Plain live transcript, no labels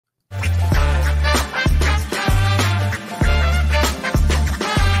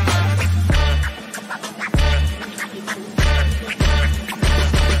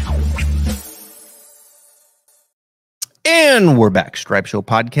And we're back. Stripe Show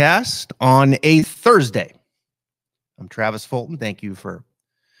podcast on a Thursday. I'm Travis Fulton. Thank you for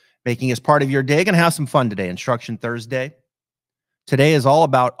making us part of your day. Going to have some fun today. Instruction Thursday. Today is all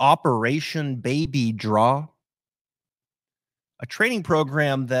about Operation Baby Draw, a training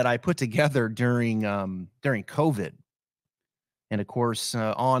program that I put together during COVID. And of course,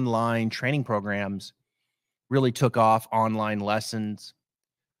 online training programs really took off, online lessons.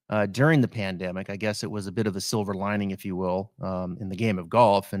 During the pandemic. I guess it was a bit of a silver lining, if you will, in the game of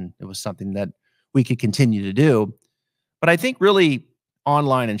golf, and it was something that we could continue to do. But I think really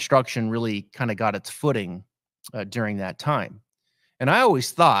online instruction really kind of got its footing during that time. And I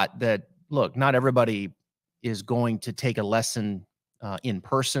always thought that, look, not everybody is going to take a lesson in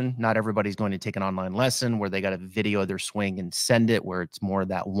person. Not everybody's going to take an online lesson where they got a video of their swing and send it, where it's more of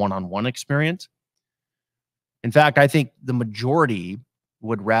that one-on-one experience. In fact, I think the majority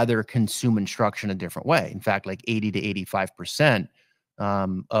would rather consume instruction a different way. In fact, like 80 to 85%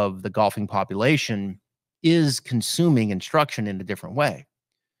 of the golfing population is consuming instruction in a different way.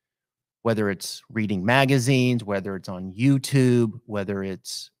 Whether it's reading magazines, whether it's on YouTube, whether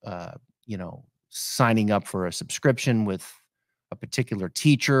it's, signing up for a subscription with a particular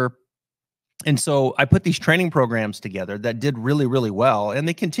teacher. And so I put these training programs together that did really, really well, and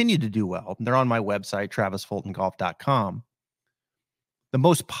they continue to do well. They're on my website, travisfultongolf.com. The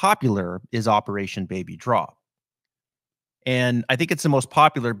most popular is Operation Baby Draw. And I think it's the most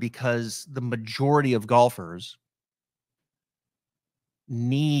popular because the majority of golfers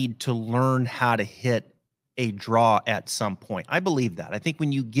need to learn how to hit a draw at some point. I believe that. I think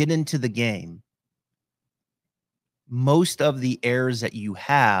when you get into the game, most of the errors that you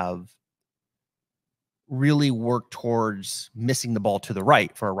have really work towards missing the ball to the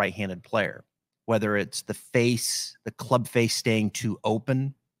right for a right-handed player. Whether it's the club face staying too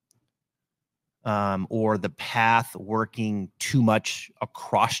open, or the path working too much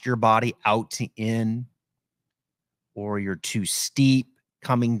across your body out to in, or you're too steep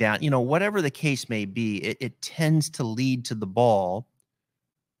coming down, whatever the case may be, it tends to lead to the ball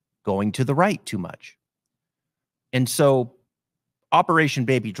going to the right too much. And so Operation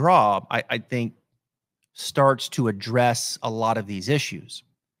Baby Draw, I think, starts to address a lot of these issues.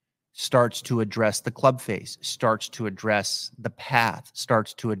 Starts to address the club face, starts to address the path,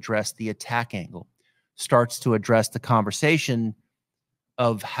 starts to address the attack angle, starts to address the conversation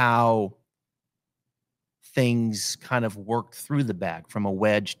of how things kind of work through the bag from a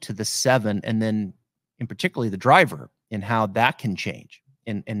wedge to the 7, and then in particularly the driver and how that can change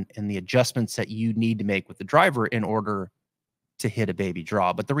and the adjustments that you need to make with the driver in order to hit a baby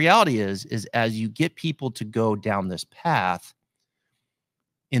draw. But the reality is as you get people to go down this path,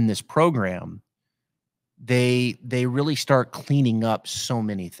 in this program, they really start cleaning up so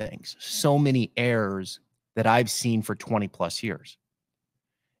many things, so many errors that I've seen for 20 plus years.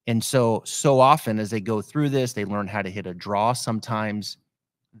 And so often as they go through this, they learn how to hit a draw. Sometimes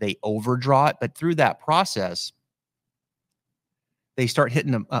they overdraw it, but through that process, they start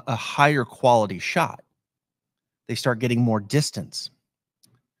hitting a higher quality shot. They start getting more distance.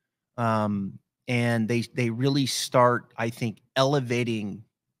 And they really start, I think, elevating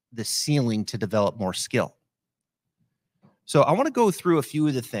the ceiling to develop more skill. So I want to go through a few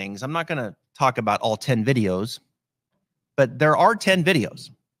of the things. I'm not going to talk about all 10 videos, but there are 10 videos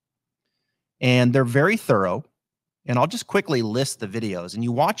and they're very thorough. And I'll just quickly list the videos and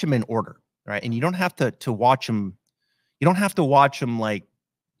you watch them in order, right? And you don't have to watch them. You don't have to watch them like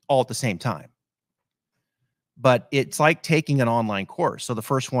all at the same time, but it's like taking an online course. So the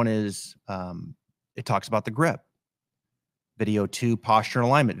first one is, it talks about the grip. Video 2, posture and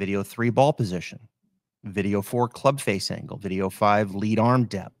alignment. Video 3, ball position. Video 4, club face angle. Video 5, lead arm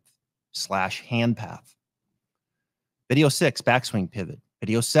depth / hand path. Video 6, backswing pivot.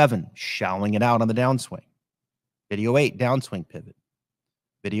 Video 7, shallowing it out on the downswing. Video 8, downswing pivot.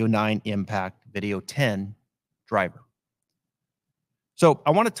 Video 9, impact. Video 10, driver. So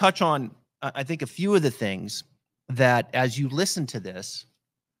I want to touch on, I think, a few of the things that as you listen to this,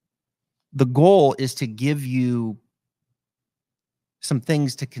 the goal is to give you some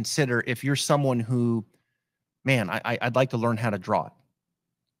things to consider if you're someone who, man, I'd like to learn how to draw it.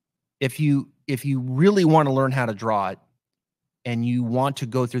 If you really want to learn how to draw it and you want to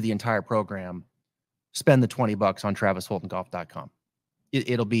go through the entire program, spend the $20 on travisfultongolf.com.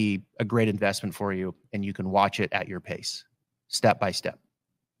 It'll be a great investment for you, and you can watch it at your pace, step by step.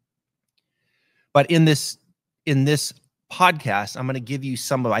 But in this podcast, I'm going to give you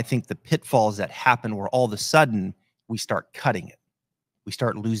some of, I think, the pitfalls that happen where all of a sudden we start cutting it. We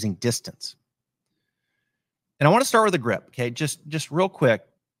start losing distance. And I want to start with the grip, okay? Just real quick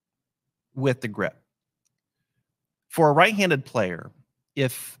with the grip. For a right-handed player,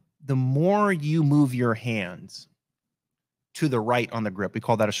 if the more you move your hands to the right on the grip, we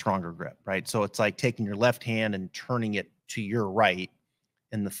call that a stronger grip, right? So it's like taking your left hand and turning it to your right,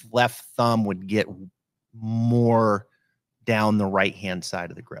 and the left thumb would get more down the right-hand side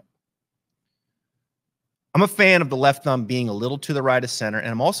of the grip. I'm a fan of the left thumb being a little to the right of center, and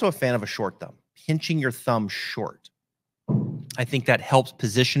I'm also a fan of a short thumb, pinching your thumb short. I think that helps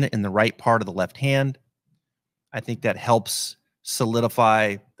position it in the right part of the left hand. I think that helps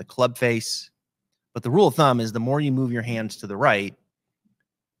solidify the club face. But the rule of thumb is the more you move your hands to the right,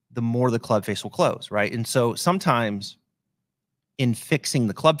 the more the club face will close, right? And so sometimes in fixing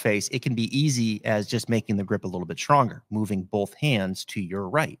the club face, it can be easy as just making the grip a little bit stronger, moving both hands to your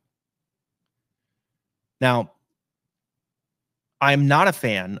right. Now, I'm not a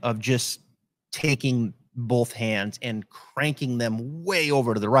fan of just taking both hands and cranking them way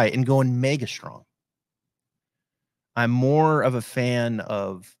over to the right and going mega strong. I'm more of a fan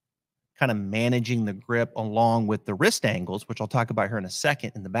of kind of managing the grip along with the wrist angles, which I'll talk about here in a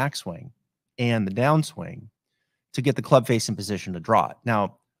second, in the backswing and the downswing, to get the club face in position to draw it.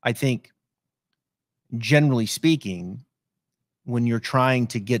 Now, I think generally speaking, when you're trying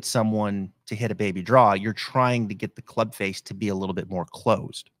to get someone to hit a baby draw, you're trying to get the club face to be a little bit more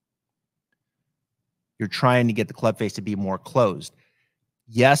closed. You're trying to get the club face to be more closed.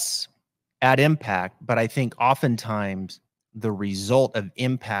 Yes, at impact, but I think oftentimes the result of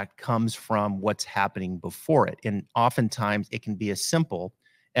impact comes from what's happening before it. And oftentimes it can be as simple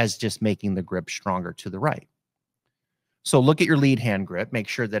as just making the grip stronger to the right. So look at your lead hand grip, make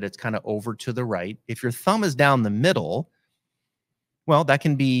sure that it's kind of over to the right. If your thumb is down the middle, well, that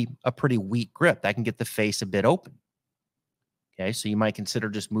can be a pretty weak grip. That can get the face a bit open. Okay, so you might consider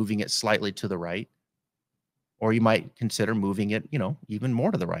just moving it slightly to the right, or you might consider moving it, even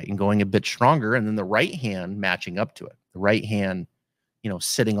more to the right and going a bit stronger, and then the right hand matching up to it. The right hand,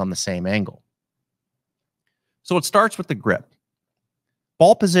 sitting on the same angle. So it starts with the grip.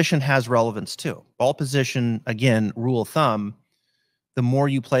 Ball position has relevance too. Ball position, again, rule of thumb, the more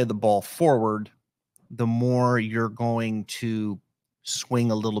you play the ball forward, the more you're going to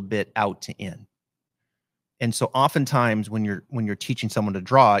swing a little bit out to in. And so oftentimes when you're teaching someone to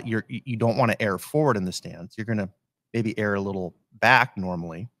draw, you don't want to err forward in the stance. You're going to maybe err a little back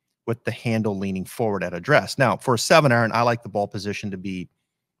normally with the handle leaning forward at address. Now, for a 7-iron, I like the ball position to be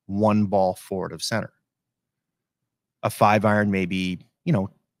one ball forward of center. A 5-iron, maybe,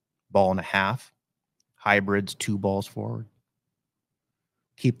 ball and a half. Hybrids, 2 balls forward.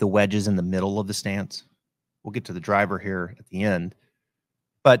 Keep the wedges in the middle of the stance. We'll get to the driver here at the end.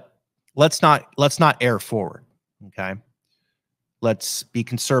 But let's not err forward, okay? Let's be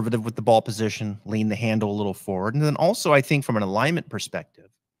conservative with the ball position, lean the handle a little forward. And then also, I think from an alignment perspective,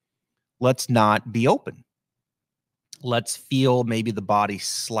 let's not be open. Let's feel maybe the body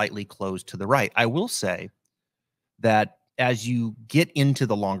slightly closed to the right. I will say that as you get into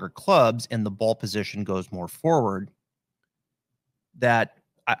the longer clubs and the ball position goes more forward, that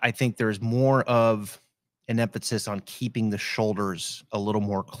I think there's more of an emphasis on keeping the shoulders a little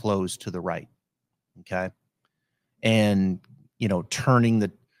more closed to the right, okay? And, turning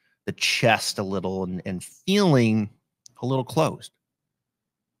the chest a little and feeling a little closed.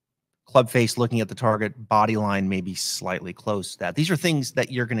 Club face looking at the target, body line maybe slightly close to that. These are things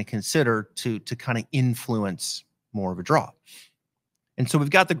that you're going to consider to kind of influence more of a draw. And so we've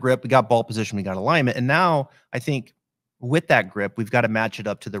got the grip, we got ball position, we got alignment. And now I think with that grip, we've got to match it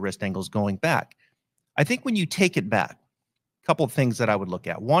up to the wrist angles going back. I think when you take it back, a couple of things that I would look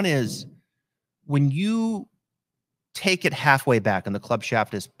at. One is when you take it halfway back and the club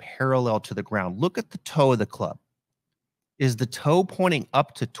shaft is parallel to the ground, look at the toe of the club. Is the toe pointing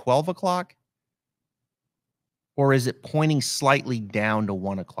up to 12 o'clock? Or is it pointing slightly down to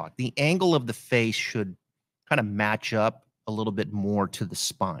 1 o'clock? The angle of the face should kind of match up a little bit more to the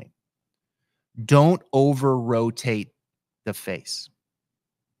spine. Don't over-rotate the face.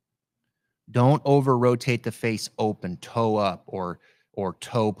 Don't over-rotate the face open, toe up, or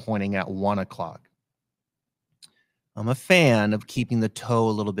toe pointing at 1 o'clock. I'm a fan of keeping the toe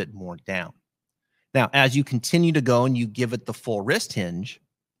a little bit more down. Now, as you continue to go and you give it the full wrist hinge,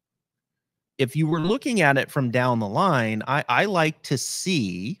 if you were looking at it from down the line, I like to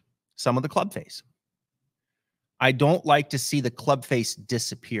see some of the club face. I don't like to see the club face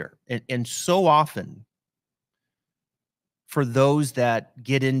disappear. And so often, for those that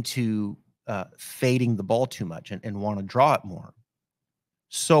get into fading the ball too much and want to draw it more,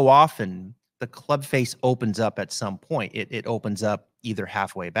 so often the club face opens up at some point. It opens up either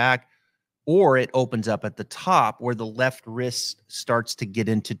halfway back, or it opens up at the top where the left wrist starts to get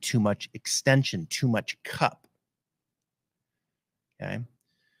into too much extension, too much cup. Okay.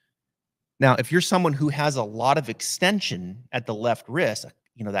 Now, if you're someone who has a lot of extension at the left wrist,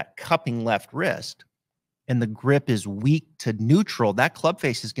 that cupping left wrist, and the grip is weak to neutral, that club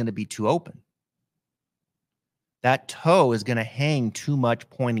face is going to be too open. That toe is going to hang too much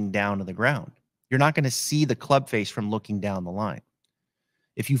pointing down to the ground. You're not going to see the club face from looking down the line.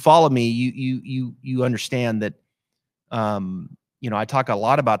 If you follow me, you understand that I talk a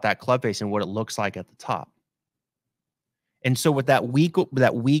lot about that club face and what it looks like at the top. And so with that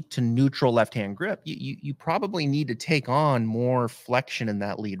weak to neutral left-hand grip, you probably need to take on more flexion in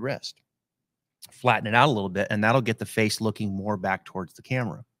that lead wrist. Flatten it out a little bit, and that'll get the face looking more back towards the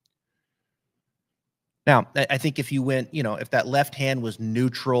camera. Now, I think if you went, if that left hand was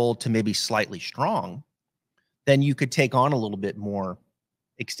neutral to maybe slightly strong, then you could take on a little bit more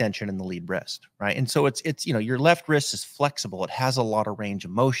extension in the lead wrist, right? And so it's your left wrist is flexible. It has a lot of range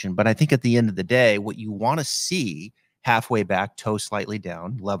of motion, but I think at the end of the day, what you want to see halfway back, toe slightly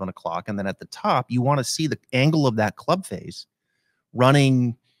down, 11 o'clock, and then at the top, you want to see the angle of that club face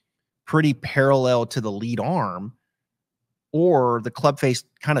running pretty parallel to the lead arm, or the club face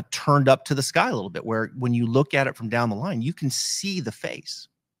kind of turned up to the sky a little bit, where when you look at it from down the line, you can see the face.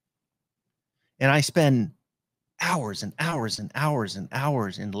 And I spend hours and hours and hours and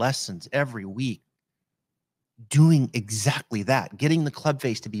hours in lessons every week doing exactly that, getting the club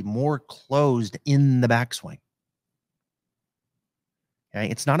face to be more closed in the backswing. Okay?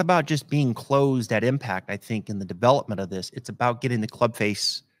 It's not about just being closed at impact, I think, in the development of this. It's about getting the club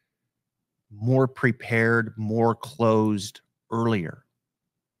face more prepared, more closed earlier.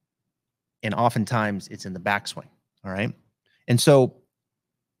 And oftentimes it's in the backswing. All right. And so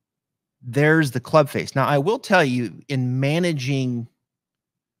there's the club face. Now, I will tell you, in managing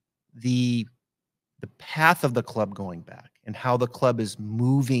the path of the club going back and how the club is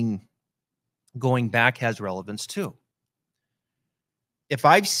moving going back has relevance too. If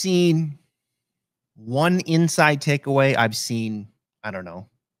I've seen one inside takeaway, I've seen,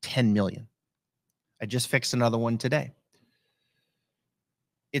 10 million. I just fixed another one today.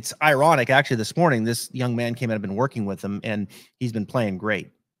 It's ironic, actually, this morning, this young man came in, I've been working with him, and he's been playing great.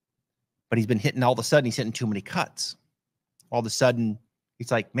 But he's been hitting, all of a sudden, he's hitting too many cuts. All of a sudden,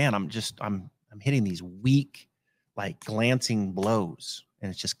 he's like, man, I'm hitting these weak, like glancing blows,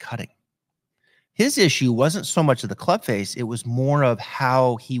 and it's just cutting. His issue wasn't so much of the club face, it was more of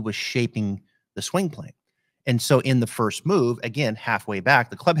how he was shaping the swing plane. And so in the first move, again, halfway back,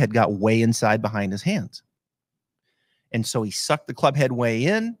 the club head got way inside behind his hands. And so he sucked the club head way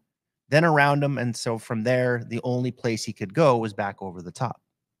in, then around him. And so from there, the only place he could go was back over the top.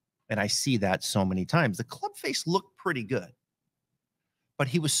 And I see that so many times. The club face looked pretty good, but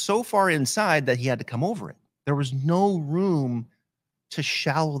he was so far inside that he had to come over it. There was no room to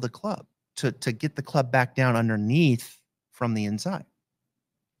shallow the club, to get the club back down underneath from the inside.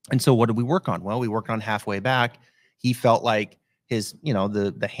 And so what did we work on? Well, we worked on halfway back. He felt like his,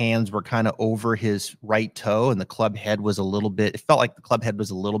 the hands were kind of over his right toe, and the club head was it felt like the club head was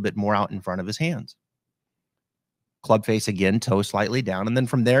a little bit more out in front of his hands. Club face again, toe slightly down. And then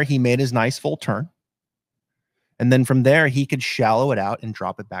from there, he made his nice full turn. And then from there, he could shallow it out and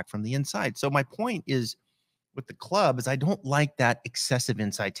drop it back from the inside. So my point is, with the club, is I don't like that excessive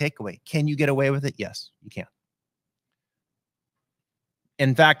inside takeaway. Can you get away with it? Yes, you can.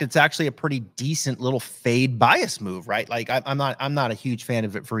 In fact, it's actually a pretty decent little fade bias move, right? Like I'm not a huge fan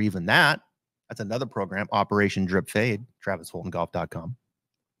of it for even that. That's another program, Operation Drip Fade, TravisFultongolf.com.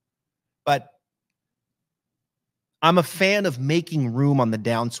 But I'm a fan of making room on the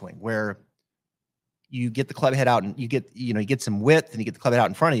downswing, where you get the club head out and you get some width, and you get the club head out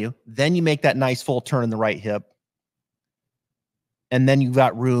in front of you. Then you make that nice full turn in the right hip, and then you've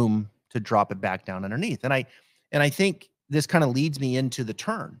got room to drop it back down underneath. And I think this kind of leads me into the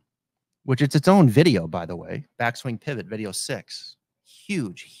turn, which it's its own video, by the way. Backswing Pivot, video 6.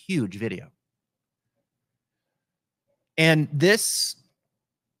 Huge, huge video. And this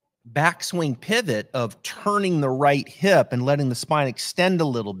backswing pivot of turning the right hip and letting the spine extend a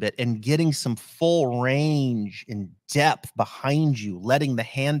little bit and getting some full range and depth behind you, letting the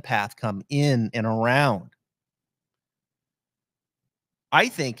hand path come in and around, I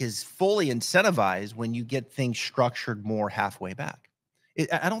think is fully incentivized when you get things structured more halfway back.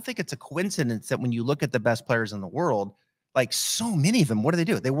 I don't think it's a coincidence that when you look at the best players in the world, like so many of them, what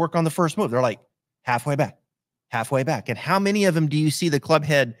do? They work on the first move. They're like halfway back, halfway back. And how many of them do you see the club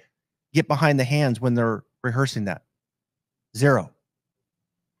head get behind the hands when they're rehearsing that? Zero.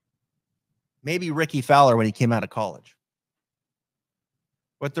 Maybe Ricky Fowler when he came out of college.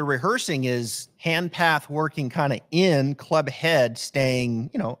 What they're rehearsing is hand path working kind of in, club head staying,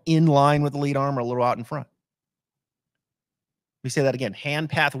 in line with the lead arm or a little out in front. me say that again. Hand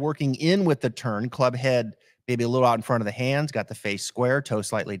path working in with the turn, club head maybe a little out in front of the hands, got the face square, toe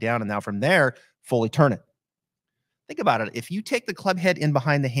slightly down, and now from there, fully turn it. Think about it. If you take the club head in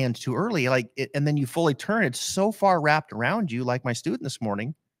behind the hands too early, and then you fully turn, it's so far wrapped around you, like my student this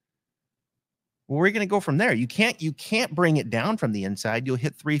morning. Well, where are you going to go from there? You can't bring it down from the inside. You'll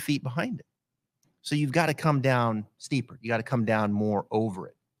hit 3 feet behind it. So you've got to come down steeper. You got to come down more over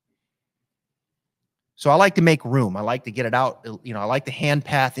it. So I like to make room. I like to get it out. I like the hand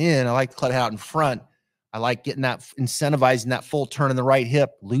path in. I like to club it out in front. I like getting that, incentivizing that full turn in the right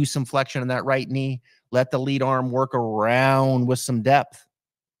hip, lose some flexion in that right knee, let the lead arm work around with some depth.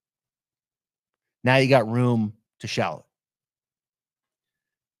 Now you got room to shallow.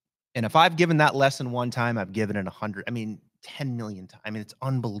 And if I've given that lesson one time, I've given it 100, 10 million times. It's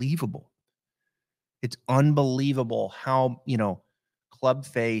unbelievable. It's unbelievable how, club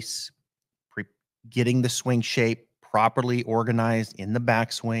face, getting the swing shape properly organized in the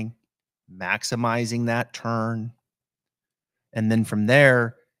backswing, maximizing that turn. And then from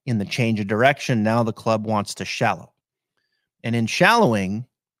there, in the change of direction, now the club wants to shallow. And in shallowing,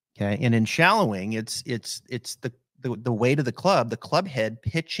 it's the weight of the club head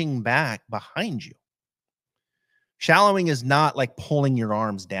pitching back behind you. Shallowing is not like pulling your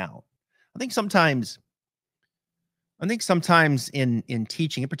arms down. I think sometimes in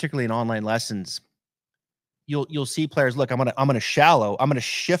teaching, and particularly in online lessons, you'll see players, look, I'm gonna shallow. I'm gonna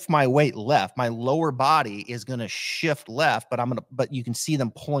shift my weight left. My lower body is gonna shift left, but you can see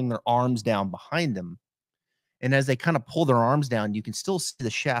them pulling their arms down behind them. And as they kind of pull their arms down, you can still see the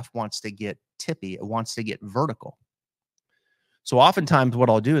shaft wants to get tippy. It wants to get vertical. So oftentimes what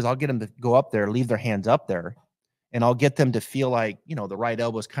I'll do is I'll get them to go up there, leave their hands up there, and I'll get them to feel like, the right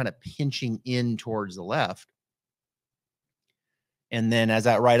elbow is kind of pinching in towards the left. And then as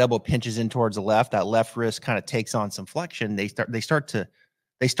that right elbow pinches in towards the left, that left wrist kind of takes on some flexion. They start to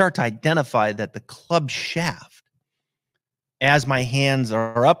identify that the club shaft, as my hands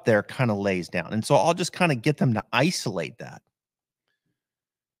are up there, kind of lays down. And so I'll just kind of get them to isolate that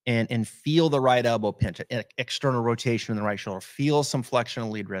and feel the right elbow pinch, external rotation in the right shoulder, feel some flexion in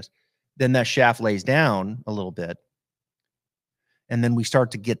the lead wrist. Then that shaft lays down a little bit. And then we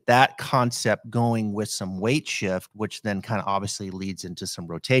start to get that concept going with some weight shift, which then kind of obviously leads into some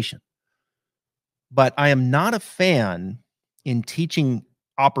rotation. But I am not a fan in teaching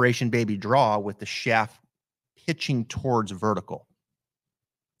Operation Baby Draw with the shaft pitching towards vertical.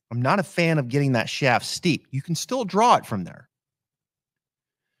 I'm not a fan of getting that shaft steep. You can still draw it from there.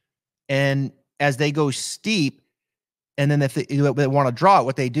 And as they go steep, and then if they want to draw it,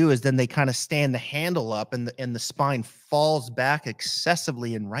 what they do is then they kind of stand the handle up and the spine falls back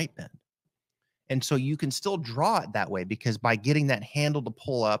excessively in right bend. And so you can still draw it that way, because by getting that handle to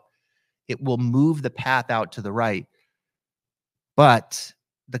pull up, it will move the path out to the right. But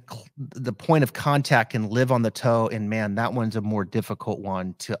the point of contact can live on the toe, and man, that one's a more difficult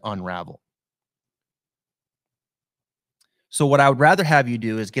one to unravel. So what I would rather have you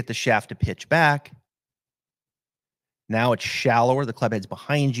do is get the shaft to pitch back. Now it's shallower. The club head's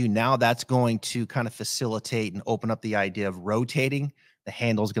behind you. Now that's going to kind of facilitate and open up the idea of rotating. The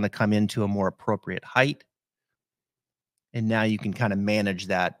handle is going to come into a more appropriate height. And now you can kind of manage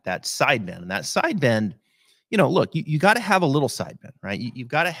that side bend. And that side bend, look, you got to have a little side bend, right? You've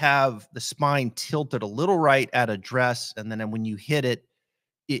got to have the spine tilted a little right at address. And then when you hit it,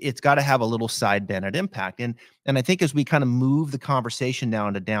 it's got to have a little side bend at impact. And I think as we kind of move the conversation now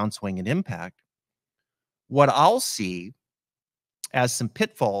into downswing and impact, what I'll see as some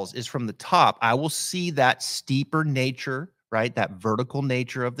pitfalls is from the top, I will see that steeper nature, right? That vertical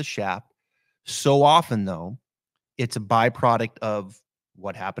nature of the shaft. So often, though, it's a byproduct of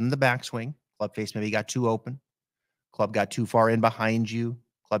what happened in the backswing. Club face maybe got too open. Club got too far in behind you.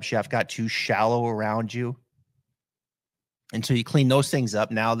 Club shaft got too shallow around you. And so you clean those things up.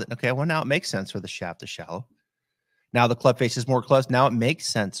 Now it makes sense for the shaft to shallow. Now the club face is more close. Now it makes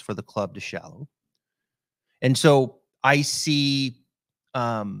sense for the club to shallow. And so I see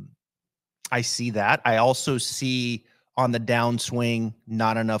that. I also see on the downswing,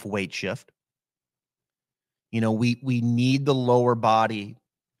 not enough weight shift. We need the lower body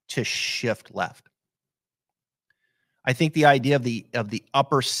to shift left. I think the idea of the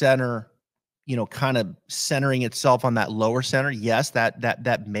upper center, kind of centering itself on that lower center, yes,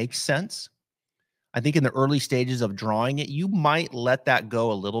 that makes sense. I think in the early stages of drawing it, you might let that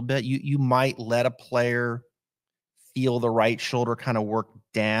go a little bit. You might let a player feel the right shoulder kind of work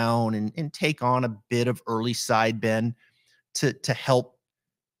down and take on a bit of early side bend to help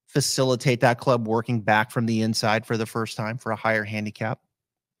facilitate that club working back from the inside for the first time for a higher handicap.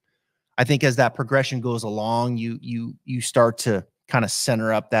 I think as that progression goes along, you start to kind of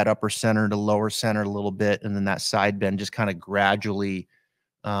center up that upper center to lower center a little bit, and then that side bend just kind of gradually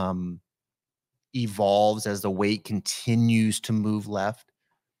evolves as the weight continues to move left.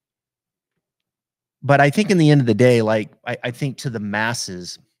 But I think in the end of the day, like I think to the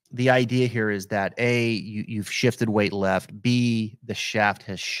masses, the idea here is that A, you've shifted weight left, B, the shaft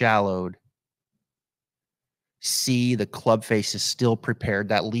has shallowed, C, the club face is still prepared.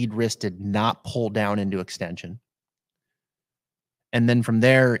 That lead wrist did not pull down into extension. And then from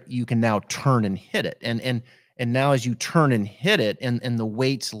there, you can now turn and hit it. And now as you turn and hit it, and the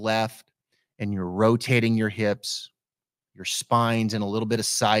weight's left, and you're rotating your hips, your spine's in a little bit of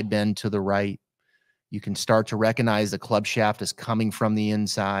side bend to the right, you can start to recognize the club shaft is coming from the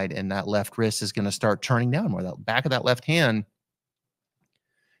inside, and that left wrist is going to start turning down more. That back of that left hand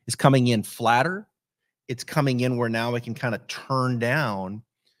is coming in flatter. It's coming in where now it can kind of turn down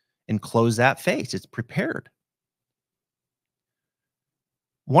and close that face. It's prepared.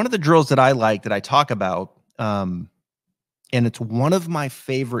 One of the drills that I like that I talk about, and it's one of my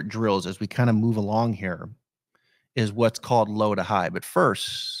favorite drills as we kind of move along here, is what's called low to high. But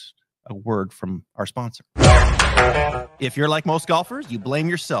first, a word from our sponsor. If you're like most golfers, you blame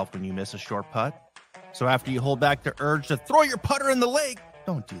yourself when you miss a short putt. So after you hold back the urge to throw your putter in the lake,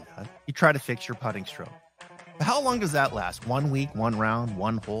 don't do that. You try to fix your putting stroke. But how long does that last? 1 week, 1 round,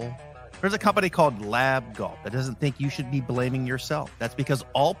 1 hole? There's a company called Lab Golf that doesn't think you should be blaming yourself. That's because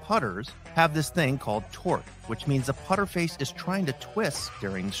all putters have this thing called torque, which means the putter face is trying to twist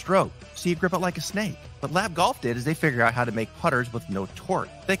during the stroke, so you grip it like a snake. What Lab Golf did is they figured out how to make putters with no torque.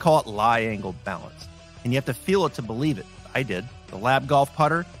 They call it lie angle balance, and you have to feel it to believe it. I did. The Lab Golf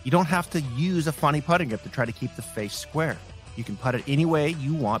putter, you don't have to use a funny putting grip to try to keep the face square. You can putt it any way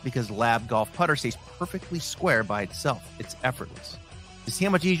you want because Lab Golf putter stays perfectly square by itself. It's effortless. To see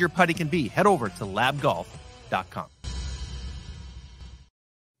how much easier putting can be, head over to labgolf.com.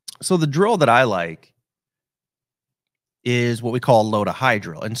 So the drill that I like is what we call a low to high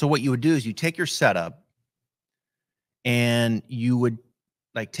drill. And so what you would do is you take your setup and you would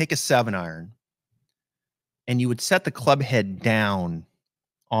like take a 7-iron and you would set the club head down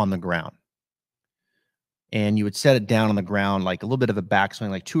on the ground. And you would set it down on the ground, like a little bit of a backswing,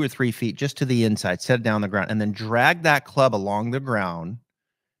 like 2 or 3 feet just to the inside, set it down on the ground, and then drag that club along the ground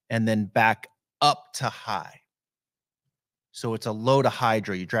and then back up to high. So it's a low to high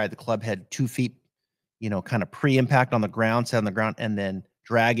drill. You drag the club head 2 feet, kind of pre-impact on the ground, set on the ground, and then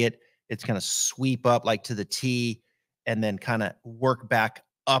drag it. It's going to sweep up like to the tee and then kind of work back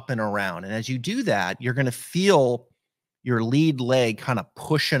up and around. And as you do that, you're going to feel your lead leg kind of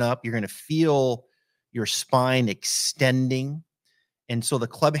pushing up. You're going to feel your spine extending. And so the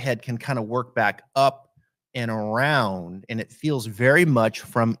club head can kind of work back up and around, and it feels very much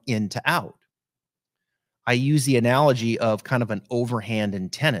from in to out. I use the analogy of kind of an overhand in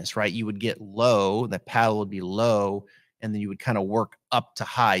tennis, right? You would get low, the paddle would be low, and then you would kind of work up to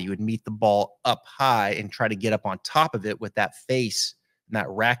high. You would meet the ball up high and try to get up on top of it with that face and that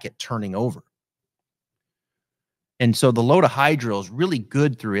racket turning over. And so the low to high drill is really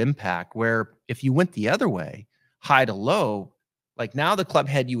good through impact, where if you went the other way, high to low, like now the club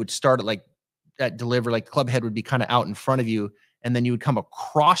head, you would start at like that deliver, like the club head would be kind of out in front of you. And then you would come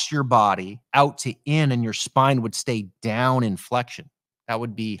across your body out to in, and your spine would stay down in flexion. That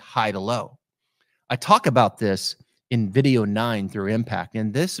would be high to low. I talk about this in video 9 through impact.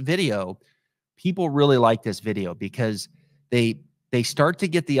 In this video, people really like this video because they start to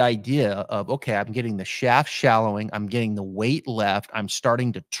get the idea of, okay, I'm getting the shaft shallowing, I'm getting the weight left, I'm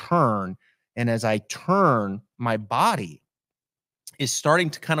starting to turn. And as I turn, my body is starting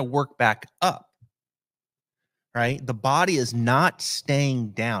to kind of work back up, right? The body is not staying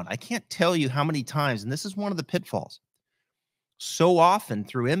down. I can't tell you how many times, and this is one of the pitfalls. So often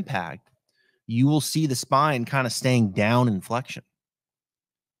through impact, you will see the spine kind of staying down in flexion.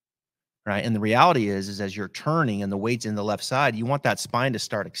 Right. And the reality is as you're turning and the weight's in the left side, you want that spine to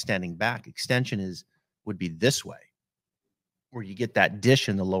start extending back. Extension would be this way, where you get that dish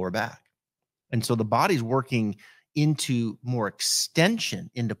in the lower back. And so the body's working into more extension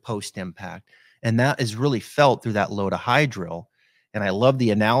into post impact. And that is really felt through that low to high drill. And I love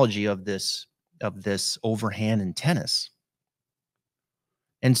the analogy of this overhand in tennis.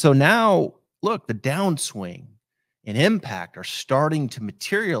 And so now look, the downswing and impact are starting to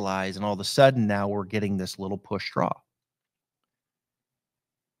materialize, and all of a sudden now we're getting this little push draw.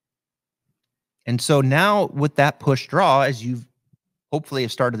 And so now with that push draw, as you've hopefully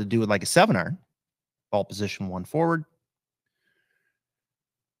have started to do it like a 7-iron, ball position 1 forward,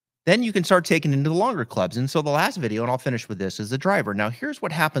 Then you can start taking into the longer clubs. And so the last video, and I'll finish with this, is the driver. Now, here's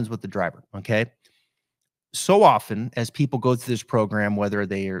what happens with the driver, okay? So often as people go through this program, whether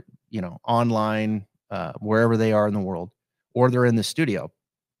they are, online, wherever they are in the world, or they're in the studio,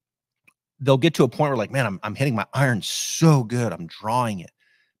 they'll get to a point where like, man, I'm hitting my iron so good. I'm drawing it.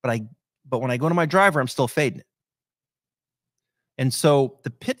 But when I go to my driver, I'm still fading it. And so the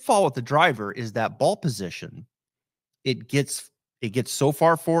pitfall with the driver is that ball position, it gets so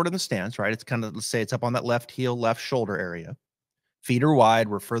far forward in the stance, right? It's kind of, let's say it's up on that left heel, left shoulder area. Feet are wide,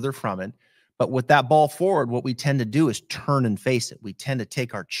 we're further from it. But with that ball forward, what we tend to do is turn and face it. We tend to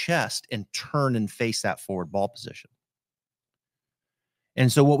take our chest and turn and face that forward ball position.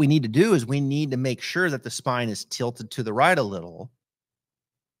 And so what we need to do is we need to make sure that the spine is tilted to the right a little,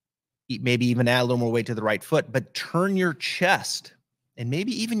 maybe even add a little more weight to the right foot, but turn your chest and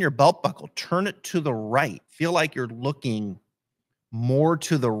maybe even your belt buckle, turn it to the right. Feel like you're looking more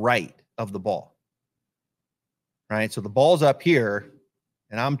to the right of the ball, right? So the ball's up here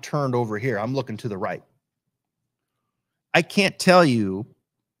and I'm turned over here. I'm looking to the right. I can't tell you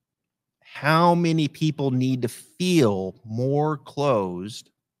how many people need to feel more closed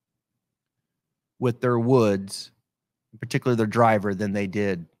with their woods, particularly their driver, than they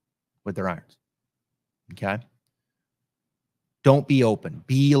did with their irons. Okay. Don't be open.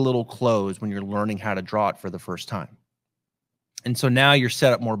 Be a little closed when you're learning how to draw it for the first time. And so now you're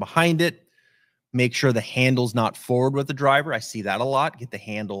set up more behind it. Make sure the handle's not forward with the driver. I see that a lot. Get the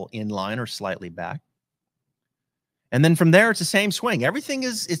handle in line or slightly back. And then from there, it's the same swing.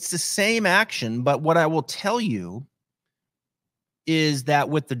 It's the same action. But what I will tell you is that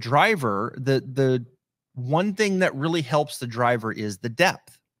with the driver, the one thing that really helps the driver is the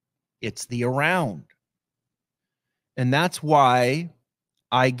depth. It's the around. And that's why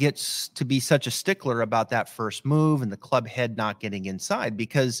I get to be such a stickler about that first move and the club head not getting inside,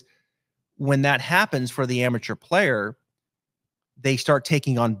 because when that happens for the amateur player, they start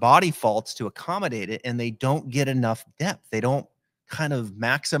taking on body faults to accommodate it, and they don't get enough depth. They don't kind of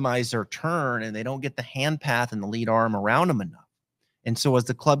maximize their turn, and they don't get the hand path and the lead arm around them enough. And so as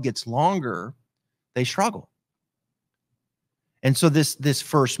the club gets longer, they struggle. And so this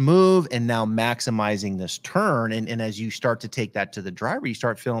first move and now maximizing this turn, and as you start to take that to the driver, you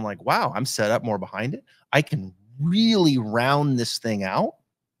start feeling like, wow, I'm set up more behind it. I can really round this thing out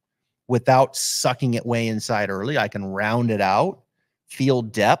without sucking it way inside early. I can round it out, feel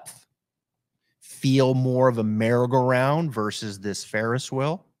depth, feel more of a merry-go-round versus this Ferris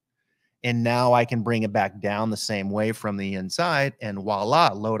wheel. And now I can bring it back down the same way from the inside, and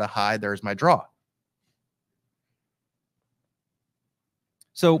voila, low to high, there's my draw.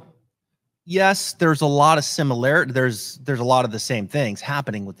 So yes, there's a lot of similarity. There's a lot of the same things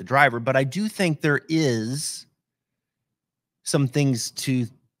happening with the driver, but I do think there is some things to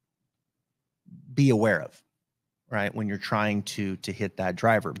be aware of, right? When you're trying to hit that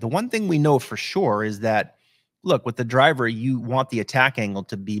driver. The one thing we know for sure is that, look, with the driver, you want the attack angle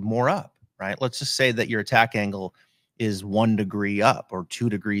to be more up, right? Let's just say that your attack angle is 1 degree up or 2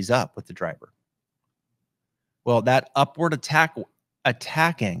 degrees up with the driver. Well, that upward attack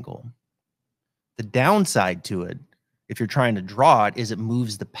angle, the downside to it, if you're trying to draw it, is it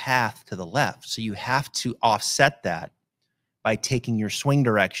moves the path to the left. So you have to offset that by taking your swing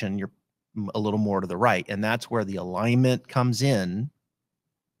direction a little more to the right. And that's where the alignment comes in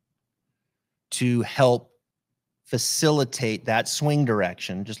to help facilitate that swing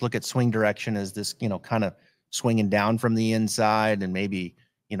direction. Just look at swing direction as this, kind of swinging down from the inside and maybe,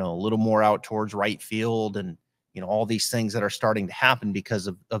 a little more out towards right field, and all these things that are starting to happen because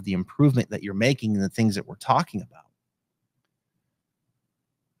of the improvement that you're making and the things that we're talking about.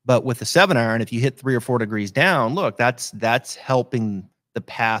 But with the 7-iron, if you hit 3 or 4 degrees down, look, that's helping the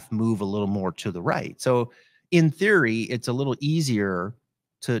path move a little more to the right. So in theory, it's a little easier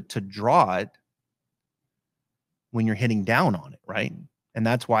to draw it when you're hitting down on it, right? And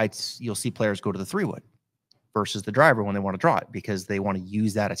that's why you'll see players go to the 3-wood versus the driver when they want to draw it, because they want to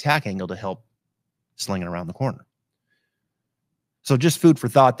use that attack angle to help slinging around the corner. So just food for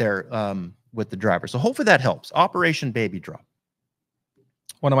thought there with the driver. So hopefully that helps. Operation Baby Draw.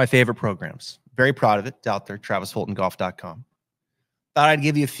 One of my favorite programs. Very proud of it. It's out there, TravisFultonGolf.com. Thought I'd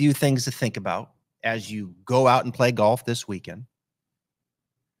give you a few things to think about as you go out and play golf this weekend.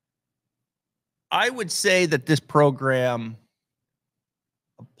 I would say that this program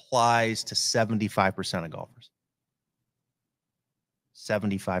applies to 75% of golfers.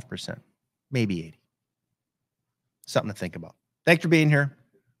 75%, maybe 80. Something to think about. Thanks for being here.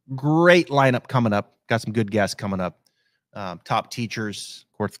 Great lineup coming up. Got some good guests coming up. Top teachers.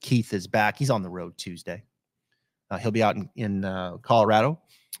 Of course, Keith is back. He's on the road Tuesday. He'll be out in Colorado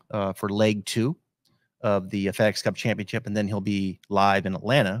for leg 2 of the FedEx Cup Championship, and then he'll be live in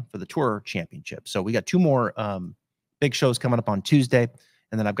Atlanta for the Tour Championship. So we got 2 more big shows coming up on Tuesday,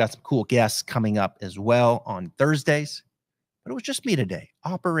 and then I've got some cool guests coming up as well on Thursdays. But it was just me today.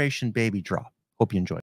 Operation Baby Drop. Hope you enjoy.